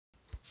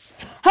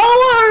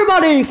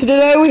everybody! So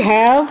today we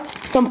have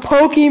some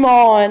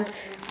Pokemon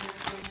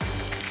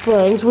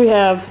things. We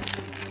have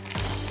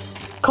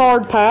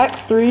card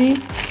packs, 3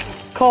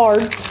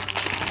 cards,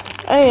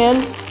 and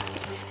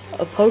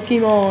a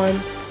Pokemon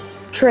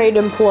trade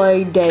and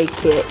play day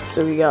kit.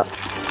 So we got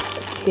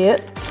a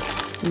kit,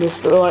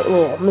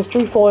 little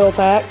mystery foil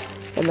pack,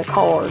 and the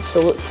cards.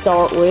 So let's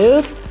start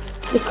with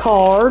the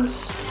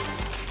cards.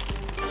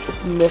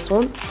 Open this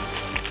one.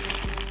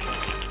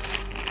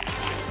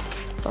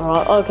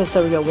 Alright, okay,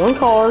 so we got 1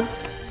 card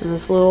in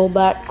this little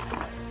back.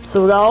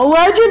 So we got a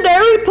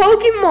legendary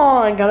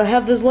Pokemon! Gotta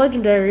have those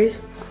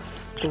legendaries.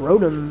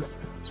 Rotom.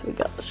 So we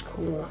got this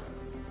cool.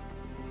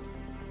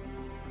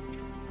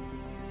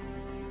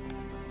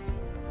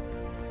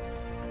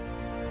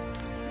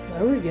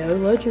 There we go,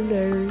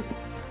 legendary.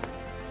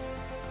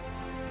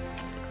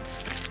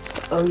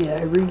 Oh yeah,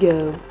 here we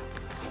go.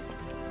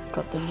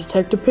 Got the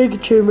Detective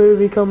Pikachu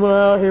movie coming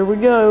out. Here we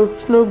go.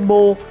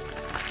 Snowball.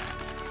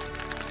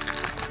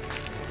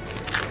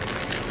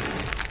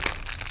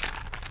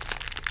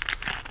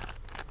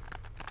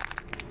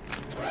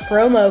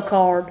 Promo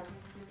card.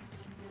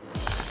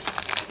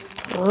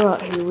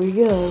 Alright, here we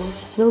go.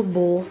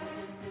 Snowball.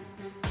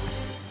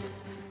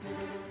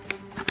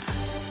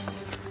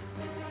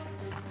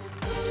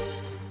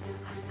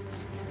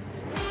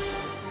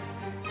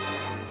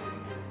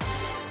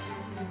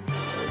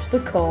 There's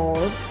the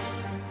card.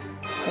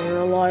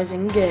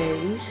 Paralyzing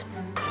gaze.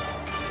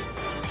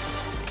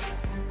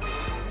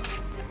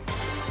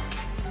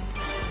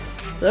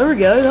 There we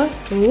go.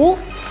 That's cool.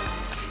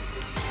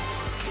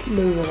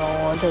 Moving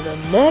on to the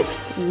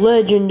next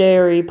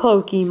legendary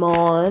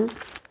Pokemon.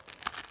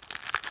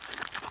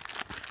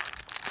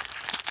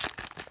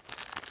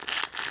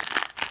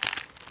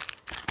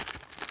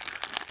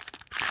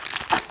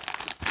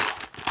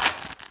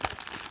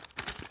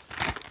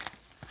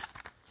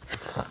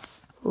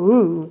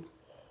 Ooh.